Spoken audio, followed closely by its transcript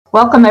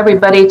Welcome,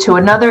 everybody, to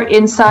another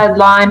Inside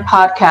Lyme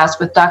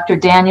podcast with Dr.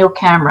 Daniel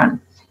Cameron.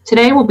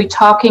 Today, we'll be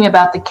talking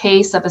about the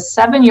case of a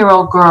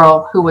 7-year-old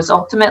girl who was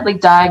ultimately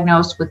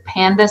diagnosed with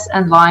PANDAS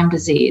and Lyme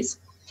disease.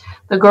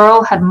 The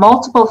girl had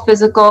multiple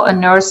physical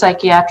and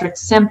neuropsychiatric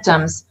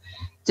symptoms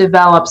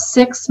developed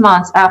 6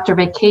 months after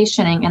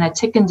vacationing in a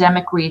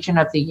tick-endemic region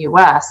of the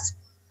U.S.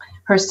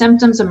 Her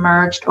symptoms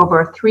emerged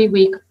over a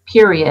 3-week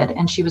period,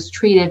 and she was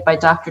treated by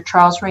Dr.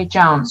 Charles Ray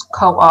Jones,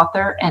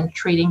 co-author and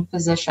treating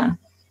physician.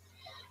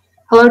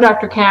 Hello,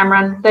 Dr.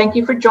 Cameron. Thank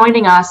you for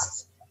joining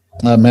us.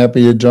 I'm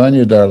happy to join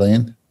you,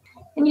 Darlene.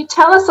 Can you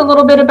tell us a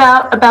little bit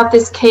about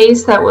this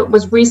case that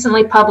was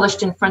recently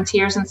published in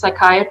Frontiers in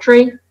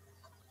Psychiatry?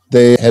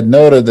 They had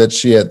noted that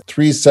she had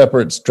 3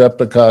 separate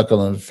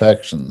streptococcal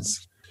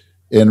infections.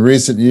 In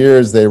recent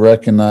years, they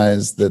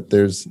recognized that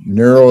there's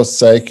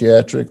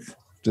neuropsychiatric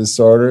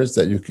disorders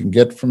that you can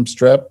get from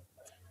strep.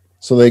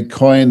 So they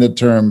coined the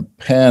term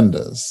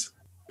PANDAS.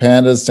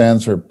 PANDAS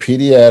stands for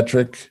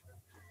Pediatric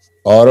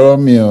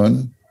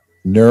Autoimmune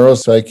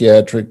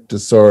Neuropsychiatric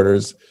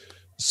Disorders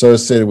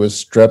associated with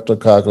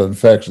streptococcal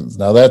infections.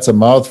 Now that's a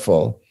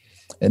mouthful.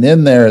 And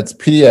in there, it's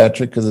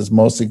pediatric because it's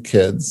mostly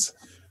kids.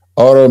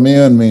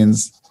 Autoimmune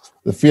means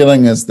the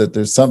feeling is that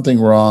there's something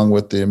wrong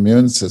with the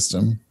immune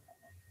system.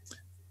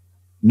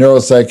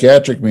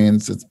 Neuropsychiatric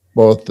means it's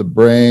both the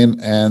brain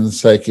and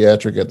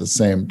psychiatric at the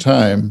same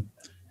time,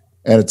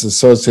 and it's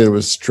associated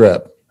with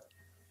strep.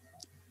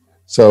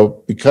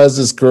 So because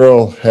this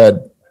girl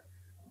had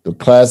the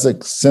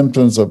classic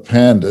symptoms of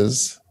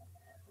PANDAS,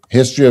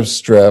 history of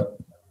strep,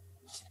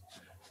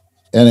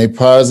 and a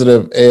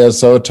positive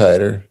ASO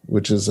titer,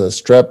 which is a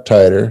strep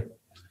titer,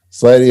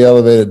 slightly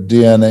elevated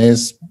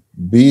DNase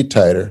B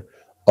titer,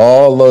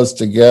 all those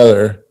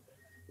together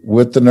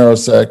with the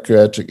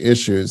neuropsychiatric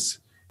issues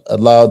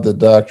allowed the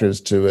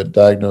doctors to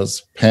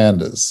diagnose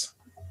PANDAS.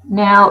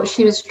 Now,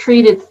 she was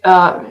treated,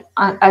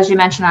 as you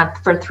mentioned,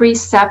 for 3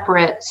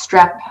 separate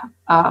strep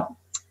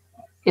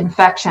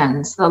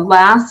infections. The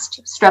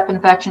last strep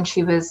infection,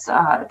 she was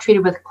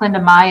treated with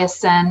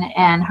clindamycin,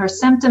 and her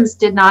symptoms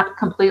did not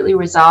completely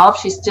resolve.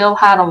 She still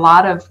had a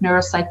lot of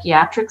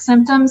neuropsychiatric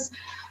symptoms,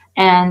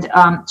 and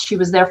she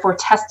was therefore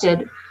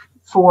tested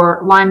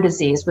for Lyme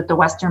disease with the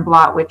Western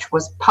blot, which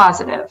was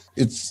positive.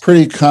 It's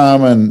pretty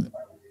common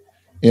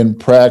in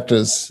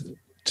practice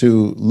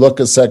to look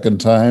a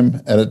second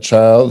time at a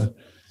child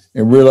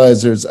and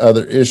realize there's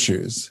other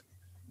issues.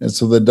 And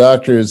so the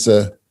doctors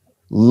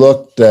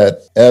looked at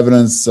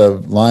evidence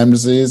of Lyme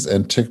disease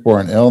and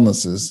tick-borne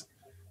illnesses,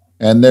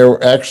 and there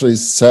were actually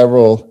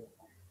several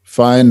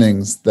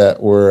findings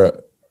that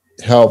were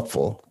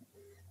helpful.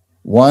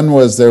 One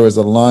was there was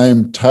a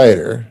Lyme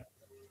titer,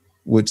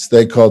 which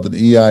they called an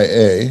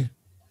EIA,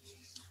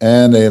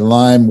 and a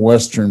Lyme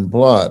Western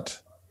blot,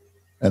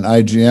 an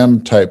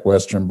IgM type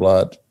Western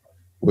blot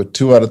with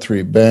 2 out of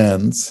 3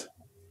 bands.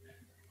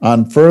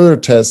 On further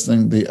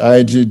testing, the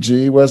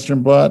IgG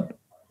Western blot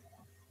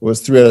was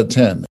 3 out of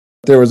 10.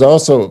 There was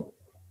also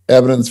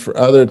evidence for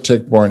other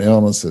tick-borne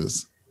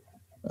illnesses.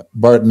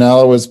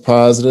 Bartonella was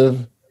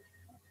positive,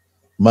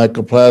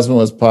 Mycoplasma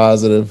was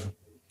positive,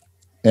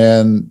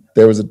 and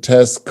there was a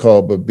test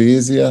called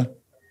Babesia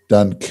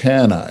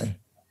duncani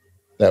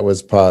that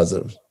was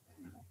positive.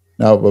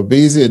 Now,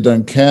 Babesia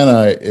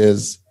duncani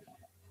is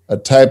a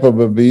type of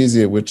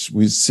Babesia which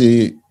we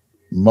see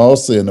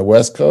mostly in the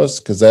West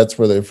Coast because that's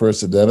where they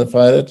first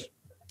identified it.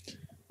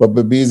 But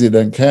Babesia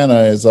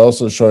duncani is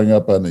also showing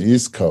up on the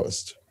East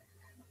Coast.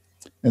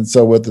 And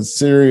so with a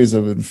series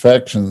of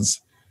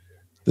infections,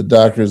 the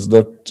doctors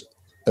looked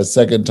a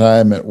second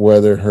time at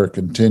whether her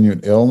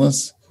continued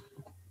illness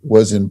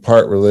was in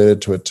part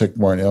related to a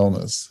tick-borne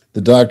illness.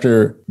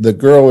 The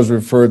girl was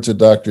referred to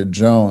Dr.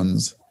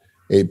 Jones,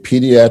 a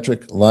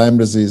pediatric Lyme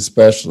disease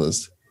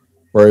specialist,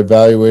 for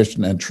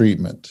evaluation and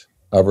treatment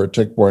of her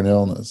tick-borne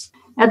illness.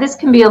 Now, this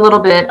can be a little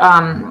bit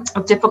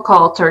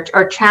difficult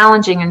or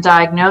challenging in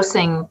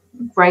diagnosing,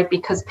 right?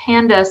 Because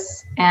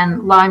PANDAS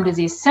and Lyme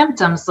disease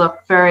symptoms look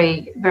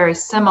very, very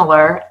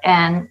similar.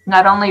 And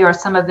not only are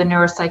some of the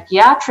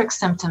neuropsychiatric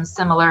symptoms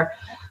similar,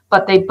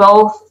 but they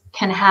both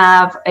can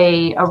have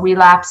a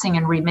relapsing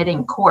and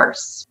remitting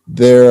course.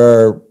 There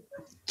are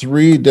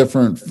 3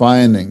 different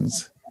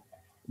findings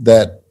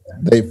that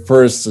they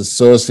first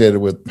associated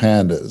with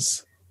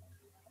PANDAS.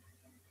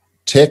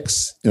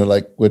 Tics,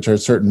 which are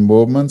certain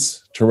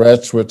movements,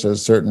 Tourette's, which are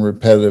certain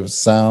repetitive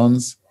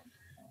sounds,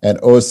 and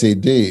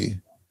OCD.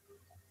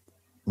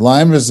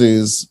 Lyme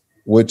disease,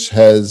 which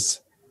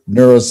has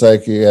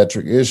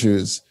neuropsychiatric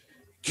issues,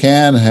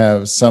 can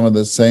have some of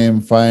the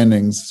same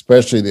findings,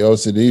 especially the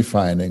OCD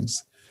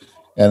findings.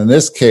 And in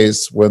this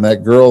case, when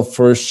that girl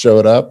first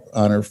showed up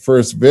on her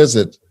first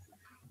visit,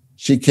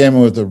 she came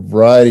in with a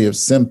variety of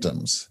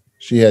symptoms.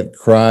 She had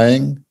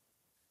crying,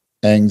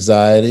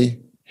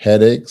 anxiety,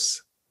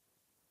 headaches,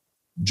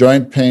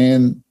 joint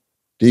pain,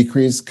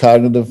 decreased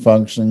cognitive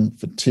function,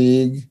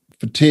 fatigue,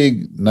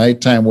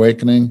 nighttime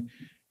wakening,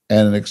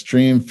 and an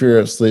extreme fear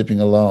of sleeping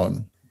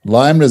alone.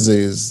 Lyme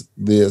disease,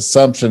 the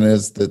assumption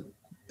is that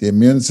the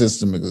immune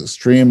system is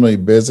extremely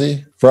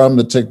busy from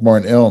the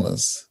tick-borne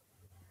illness.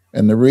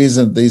 And the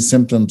reason these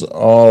symptoms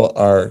all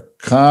are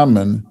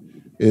common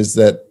is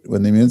that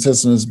when the immune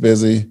system is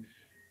busy,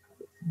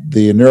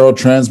 the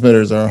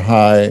neurotransmitters are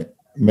high,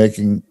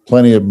 making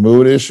plenty of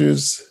mood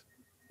issues,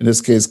 in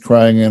this case,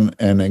 crying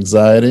and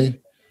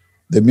anxiety.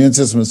 The immune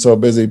system is so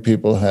busy,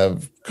 people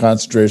have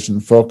concentration,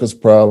 focus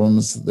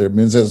problems. Their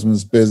immune system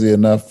is busy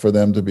enough for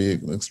them to be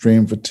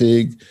extreme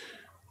fatigue.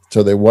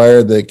 So they're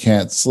wired, they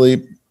can't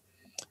sleep.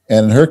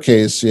 And in her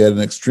case, she had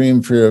an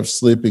extreme fear of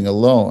sleeping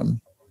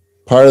alone.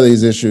 Part of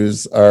these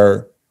issues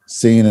are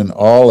seen in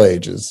all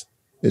ages.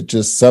 It's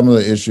just some of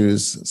the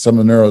issues, some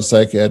of the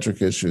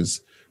neuropsychiatric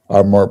issues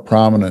are more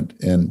prominent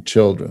in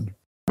children.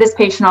 This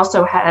patient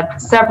also had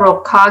several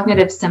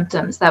cognitive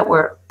symptoms that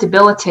were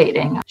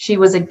debilitating. She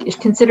was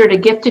considered a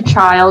gifted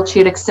child. She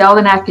had excelled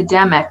in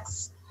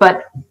academics,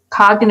 but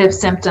cognitive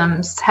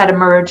symptoms had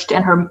emerged,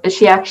 and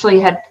she actually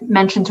had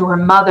mentioned to her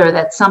mother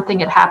that something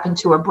had happened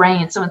to her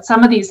brain. So in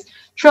some of these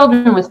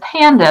children with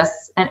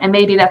PANDAS, and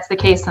maybe that's the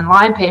case in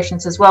Lyme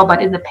patients as well,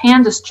 but in the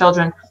PANDAS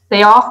children,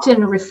 they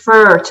often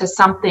refer to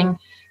something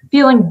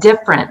feeling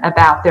different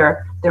about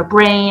their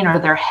brain or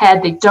their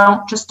head. They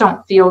just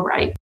don't feel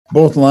right.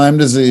 Both Lyme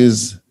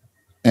disease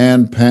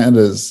and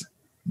PANDAS,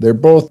 they're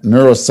both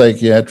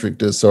neuropsychiatric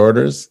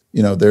disorders.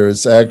 There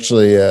is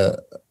actually a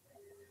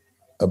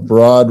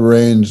broad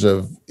range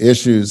of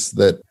issues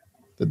that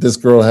this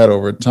girl had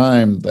over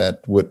time that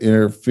would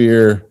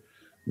interfere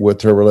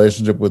with her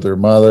relationship with her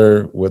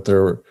mother, with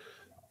her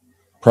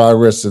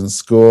progress in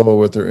school,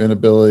 with her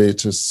inability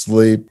to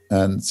sleep.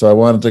 And so I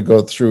wanted to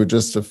go through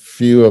just a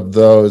few of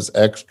those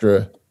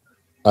extra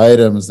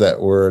items that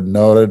were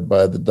noted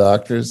by the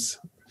doctors.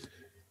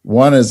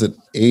 One is an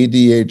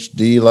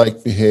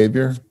ADHD-like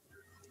behavior.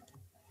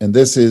 And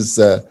this is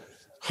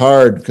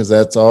hard because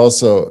that's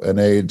also an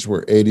age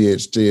where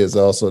ADHD is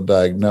also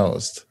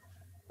diagnosed.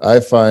 I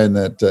find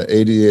that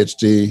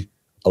ADHD,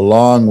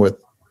 along with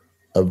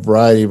a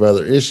variety of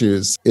other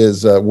issues,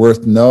 is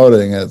worth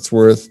noting. It's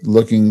worth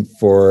looking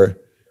for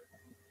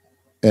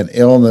an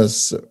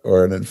illness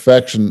or an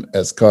infection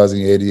as causing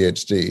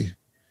ADHD.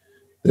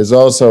 There's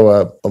also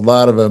a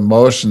lot of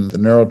emotion. The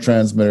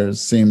neurotransmitters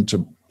seem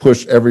to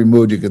push every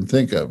mood you can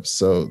think of.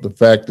 So the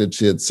fact that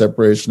she had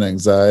separation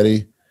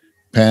anxiety,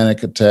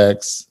 panic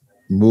attacks,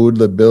 mood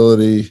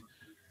lability,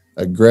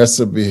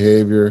 aggressive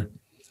behavior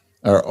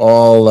are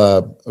all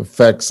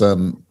effects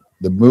on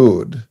the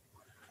mood.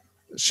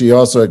 She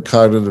also had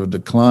cognitive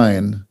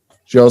decline.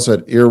 She also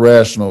had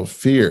irrational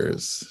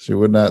fears. She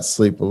would not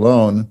sleep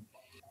alone.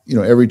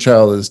 Every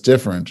child is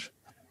different.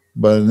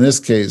 But in this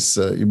case,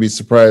 you'd be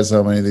surprised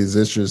how many of these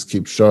issues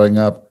keep showing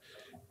up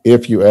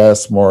if you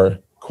ask more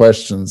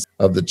questions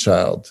of the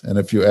child and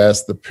if you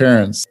ask the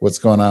parents what's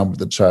going on with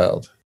the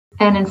child.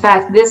 And in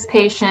fact, this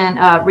patient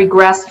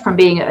regressed from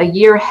being a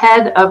year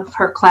ahead of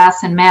her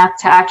class in math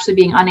to actually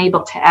being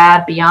unable to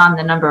add beyond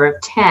the number of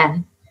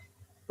 10,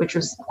 which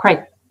was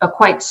quite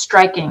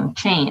striking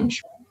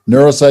change.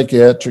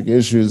 Neuropsychiatric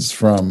issues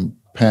from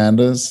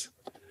PANDAS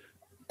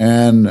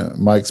and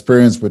my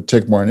experience with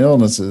tick-borne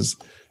illnesses,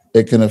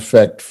 it can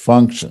affect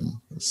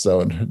function.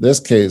 So in this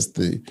case,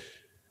 the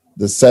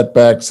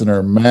setbacks in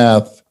her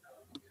math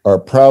are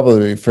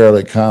probably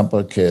fairly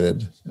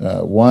complicated.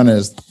 One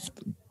is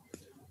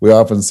we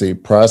often see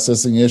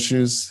processing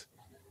issues,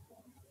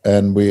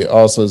 and we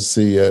also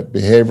see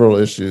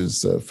behavioral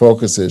issues,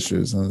 focus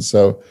issues. And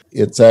so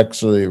it's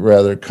actually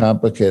rather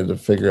complicated to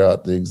figure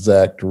out the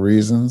exact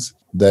reasons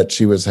that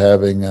she was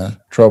having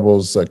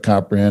troubles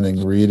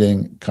comprehending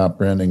reading,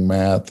 comprehending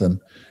math,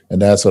 and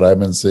that's what I've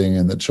been seeing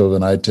in the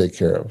children I take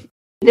care of.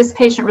 This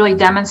patient really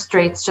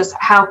demonstrates just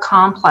how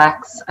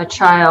complex a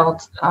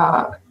child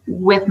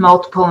with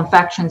multiple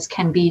infections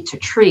can be to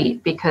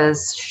treat,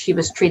 because she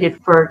was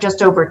treated for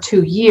just over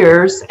 2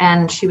 years,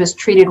 and she was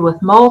treated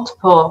with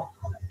multiple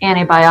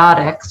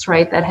antibiotics,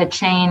 right, that had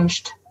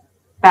changed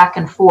back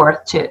and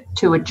forth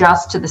to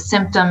adjust to the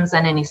symptoms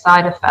and any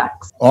side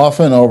effects.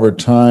 Often over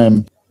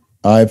time,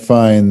 I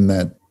find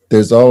that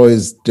there's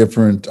always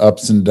different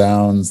ups and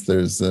downs.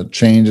 There's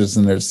changes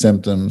in their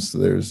symptoms.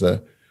 There's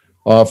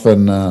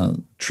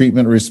often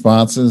treatment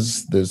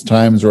responses. There's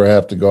times where I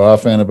have to go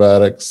off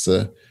antibiotics.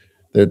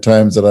 There are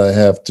times that I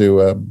have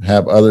to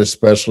have other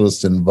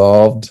specialists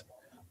involved.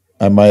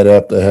 I might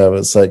have to have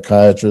a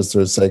psychiatrist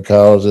or a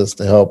psychologist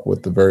to help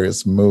with the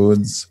various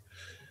moods.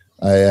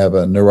 I have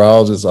a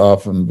neurologist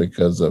often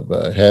because of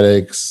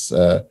headaches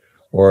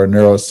or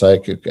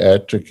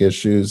neuropsychiatric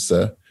issues.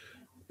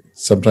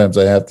 Sometimes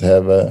I have to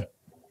have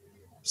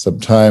some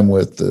time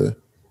with the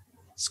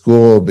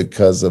school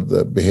because of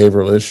the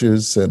behavioral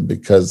issues and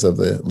because of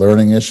the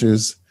learning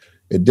issues.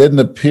 It didn't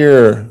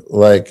appear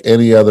like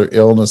any other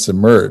illness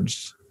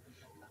emerged.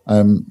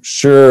 I'm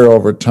sure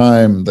over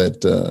time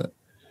that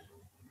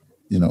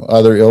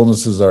other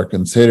illnesses are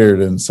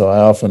considered, and so I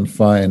often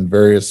find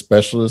various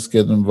specialists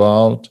get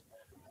involved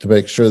to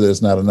make sure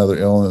there's not another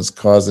illness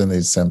causing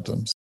these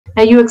symptoms.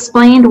 Now, you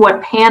explained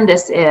what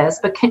PANDAS is,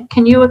 but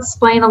can you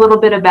explain a little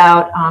bit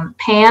about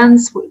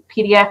PANS,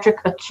 pediatric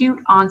acute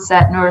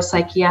onset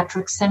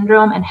neuropsychiatric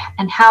syndrome,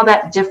 and how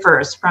that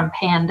differs from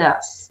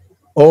PANDAS?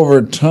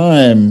 Over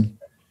time,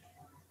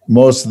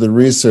 most of the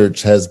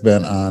research has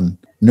been on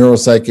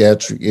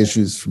neuropsychiatric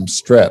issues from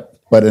strep,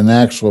 but in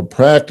actual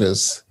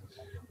practice,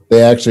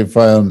 they actually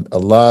found a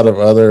lot of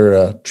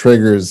other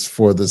triggers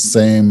for the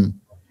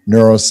same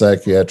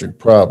neuropsychiatric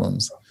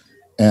problems.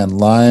 And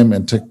Lyme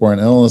and tick-borne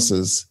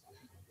illnesses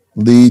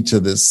lead to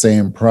this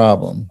same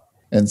problem.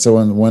 And so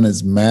when one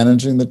is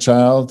managing the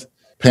child,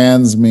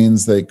 PANS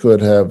means they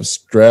could have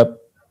strep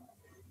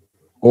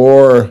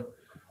or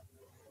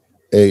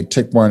a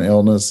tick-borne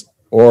illness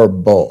or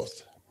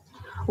both.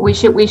 We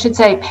should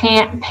say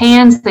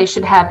PANS.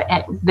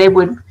 They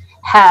would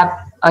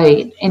have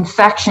a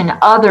infection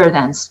other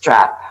than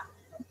strep.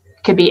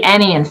 It could be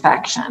any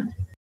infection.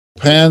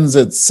 PANS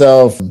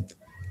itself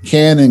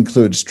can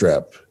include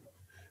strep,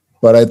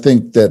 but I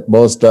think that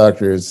most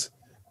doctors,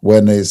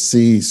 when they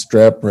see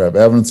strep or have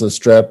evidence of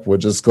strep,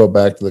 would just go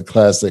back to the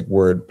classic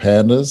word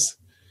PANDAS.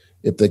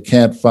 If they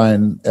can't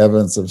find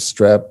evidence of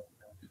strep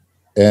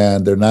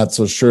and they're not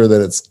so sure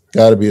that it's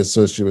got to be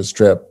associated with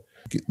strep,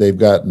 they've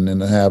gotten in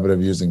the habit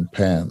of using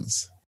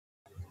PANS.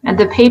 And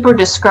the paper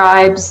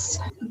describes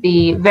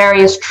the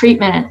various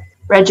treatment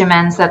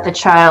regimens that the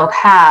child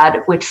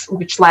had,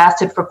 which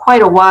lasted for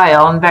quite a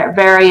while, and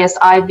various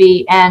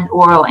IV and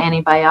oral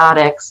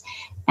antibiotics.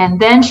 And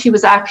then she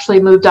was actually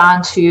moved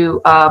on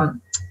to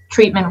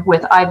treatment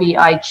with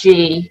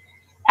IVIG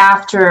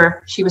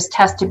after she was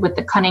tested with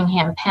the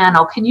Cunningham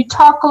panel. Can you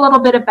talk a little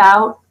bit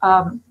about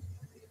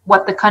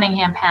what the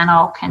Cunningham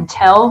panel can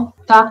tell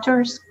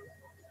doctors?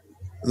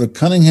 The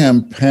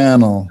Cunningham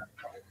panel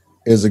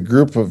is a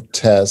group of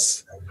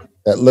tests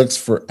that looks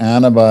for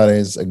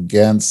antibodies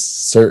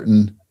against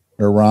certain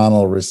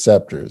neuronal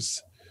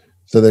receptors.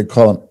 So they're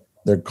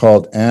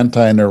called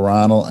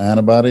anti-neuronal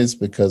antibodies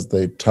because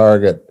they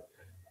target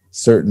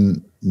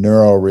certain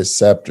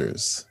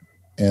neuroreceptors.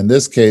 In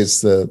this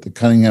case, the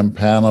Cunningham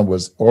panel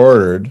was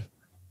ordered,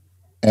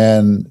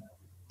 and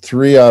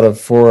 3 out of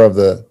 4 of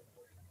the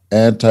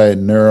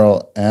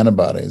anti-neural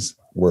antibodies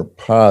were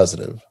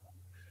positive,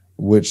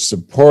 which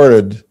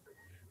supported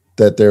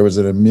that there was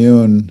an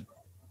immune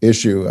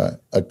issue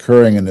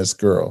occurring in this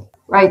girl.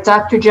 Right.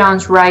 Dr.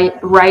 Jones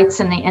writes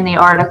in the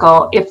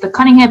article, if the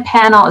Cunningham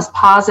panel is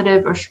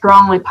positive or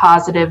strongly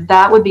positive,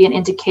 that would be an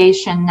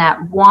indication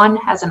that one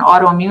has an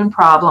autoimmune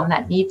problem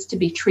that needs to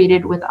be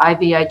treated with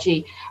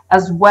IVIG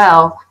as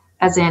well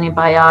as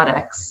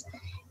antibiotics.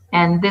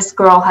 And this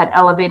girl had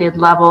elevated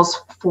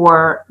levels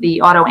for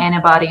the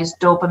autoantibodies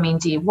dopamine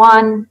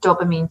D1,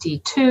 dopamine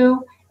D2,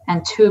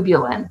 and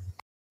tubulin.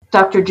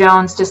 Dr.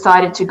 Jones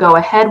decided to go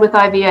ahead with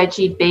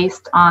IVIG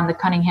based on the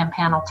Cunningham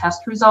panel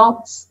test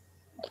results.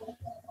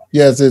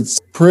 Yes, it's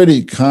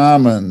pretty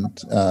common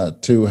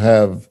to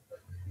have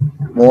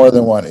more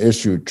than one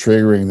issue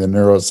triggering the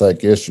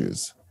neuropsych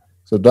issues.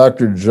 So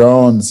Dr.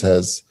 Jones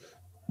has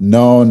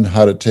known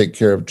how to take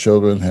care of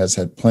children, has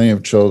had plenty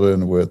of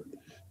children with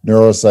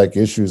neuropsych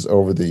issues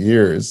over the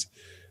years,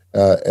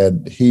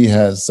 and he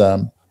has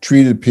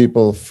treated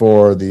people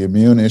for the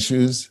immune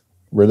issues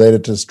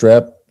related to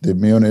strep, the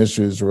immune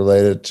issues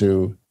related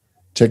to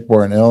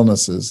tick-borne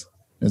illnesses.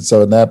 And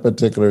so in that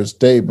particular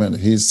statement,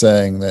 he's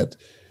saying that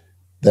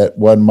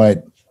one might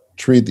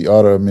treat the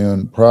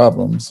autoimmune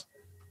problems,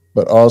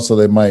 but also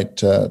they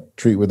might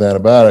treat with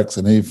antibiotics,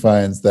 and he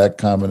finds that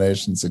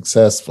combination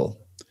successful.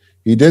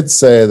 He did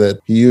say that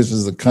he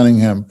uses the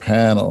Cunningham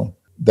panel.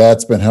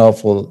 That's been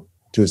helpful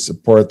to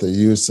support the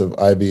use of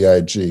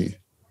IVIG.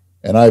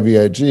 And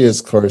IVIG is,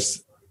 of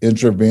course,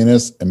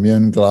 intravenous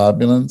immune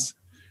globulins,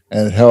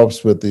 and it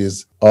helps with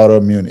these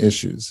autoimmune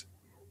issues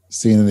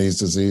seen in these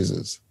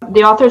diseases.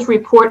 The authors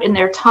report in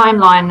their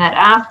timeline that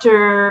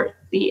after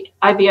the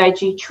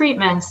IVIG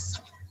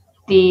treatments,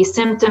 the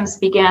symptoms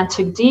began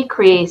to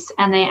decrease,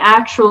 and they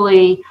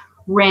actually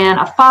ran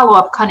a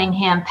follow-up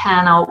Cunningham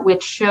panel,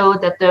 which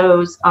showed that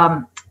those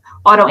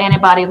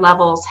autoantibody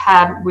levels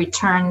had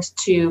returned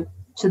to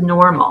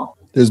normal.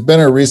 There's been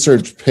a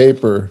research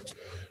paper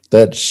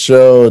that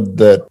showed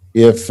that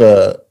if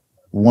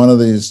one of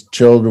these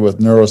children with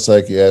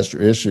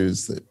neuropsychiatric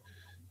issues, that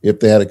if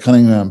they had a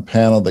Cunningham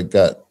panel that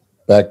got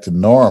back to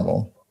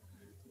normal,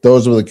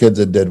 those were the kids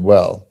that did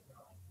well.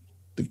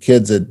 The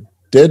kids that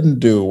didn't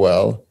do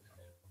well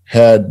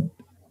had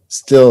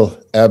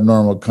still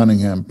abnormal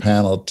Cunningham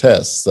panel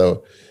tests.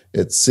 So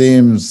it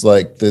seems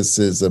like this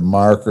is a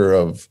marker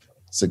of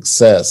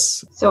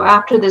success. So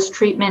after this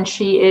treatment,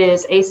 she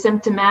is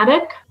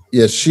asymptomatic?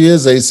 Yes, she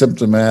is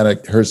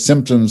asymptomatic. Her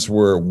symptoms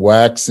were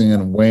waxing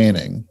and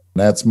waning.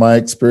 That's my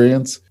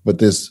experience. But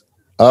this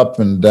up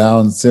and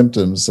down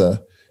symptoms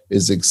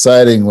is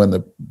exciting when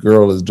the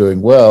girl is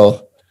doing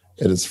well.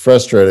 It is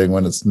frustrating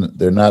when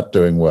they're not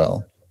doing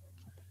well.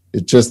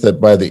 It's just that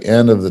by the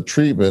end of the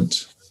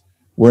treatment,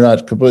 we're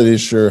not completely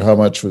sure how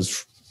much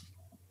was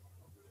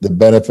the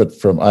benefit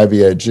from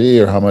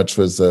IVIG or how much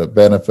was the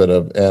benefit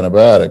of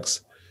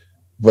antibiotics.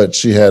 but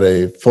she had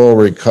a full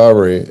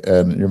recovery.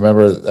 And you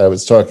remember I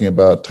was talking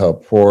about how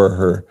poor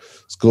her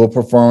school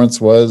performance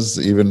was,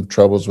 even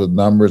troubles with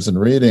numbers and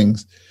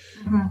readings.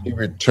 Mhm. She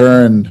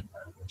returned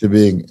to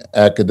being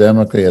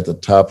academically at the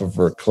top of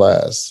her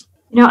class.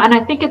 And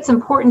I think it's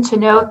important to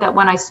note that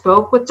when I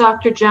spoke with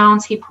Dr.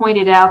 Jones, he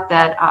pointed out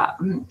that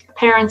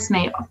parents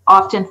may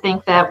often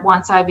think that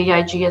once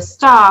IVIG is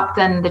stopped,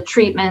 then the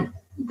treatment,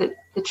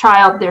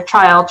 their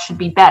child should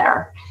be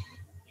better,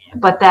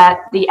 but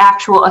that the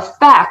actual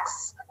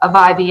effects of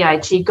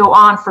IVIG go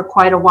on for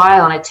quite a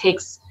while, and it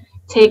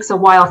takes a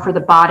while for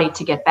the body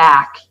to get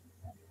back,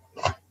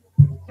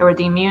 or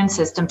the immune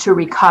system to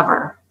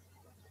recover.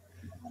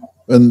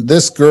 And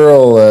this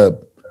girl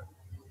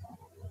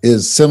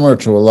is similar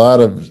to a lot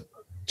of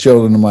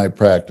children in my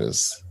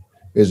practice.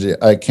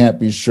 I can't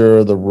be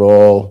sure the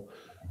role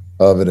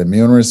of an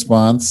immune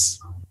response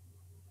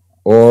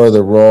or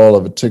the role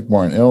of a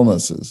tick-borne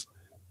illnesses.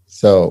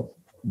 So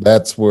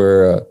that's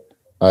where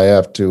I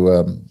have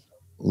to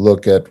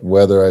look at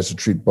whether I should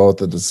treat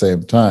both at the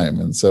same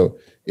time. And so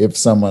if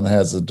someone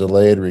has a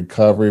delayed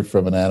recovery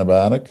from an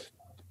antibiotic,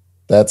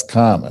 that's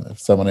common. If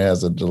someone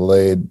has a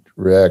delayed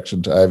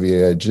reaction to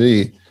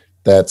IVIG,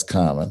 that's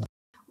common.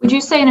 Would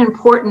you say an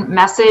important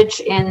message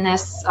in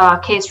this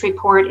case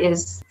report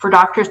is for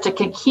doctors to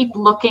keep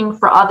looking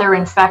for other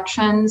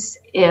infections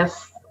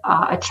if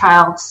a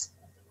child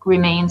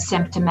remains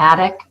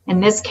symptomatic? In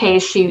this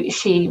case,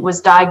 she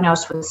was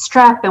diagnosed with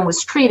strep and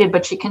was treated,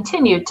 but she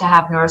continued to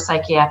have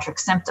neuropsychiatric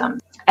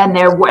symptoms. And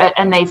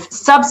they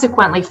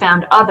subsequently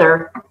found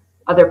other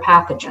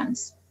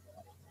pathogens.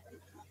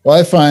 Well,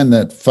 I find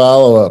that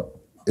follow-up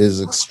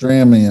is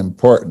extremely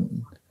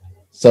important.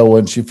 So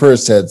when she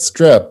first had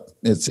strep,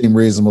 it seemed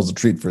reasonable to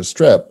treat for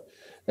strep.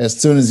 As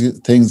soon as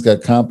things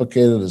got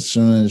complicated, as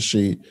soon as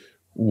she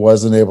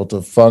wasn't able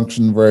to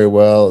function very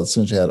well, as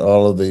soon as she had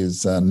all of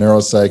these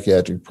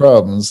neuropsychiatric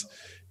problems,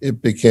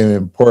 it became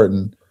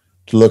important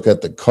to look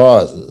at the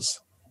causes.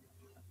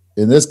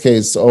 In this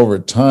case, over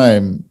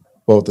time,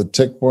 both the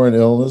tick-borne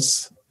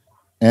illness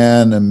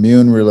and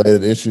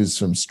immune-related issues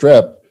from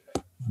strep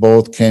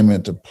both came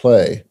into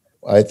play.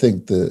 I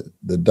think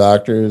the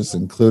doctors,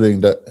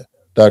 including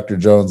Dr.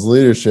 Jones'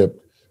 leadership,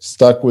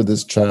 stuck with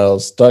this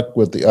child, stuck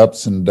with the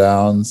ups and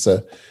downs,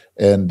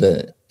 and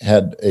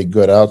had a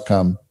good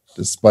outcome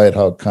despite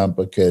how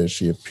complicated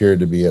she appeared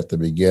to be at the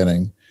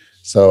beginning.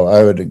 So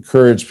I would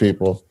encourage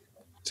people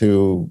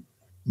to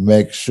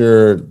make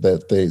sure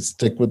that they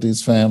stick with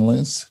these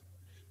families,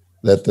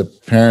 that the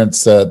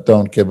parents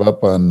don't give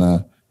up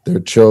on their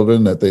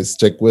children, that they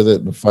stick with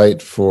it and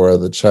fight for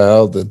the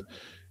child.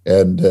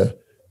 And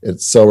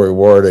it's so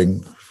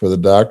rewarding for the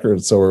doctor,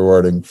 it's so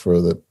rewarding for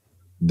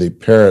the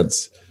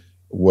parents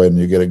when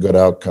you get a good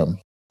outcome.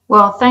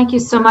 Well, thank you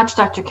so much,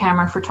 Dr.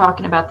 Cameron, for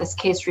talking about this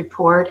case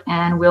report.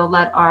 And we'll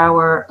let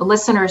our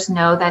listeners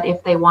know that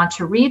if they want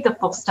to read the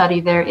full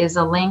study, there is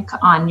a link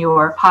on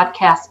your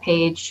podcast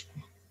page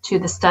to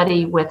the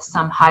study with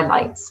some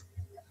highlights.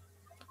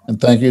 And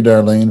thank you,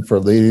 Darlene, for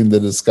leading the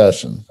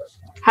discussion.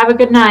 Have a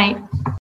good night.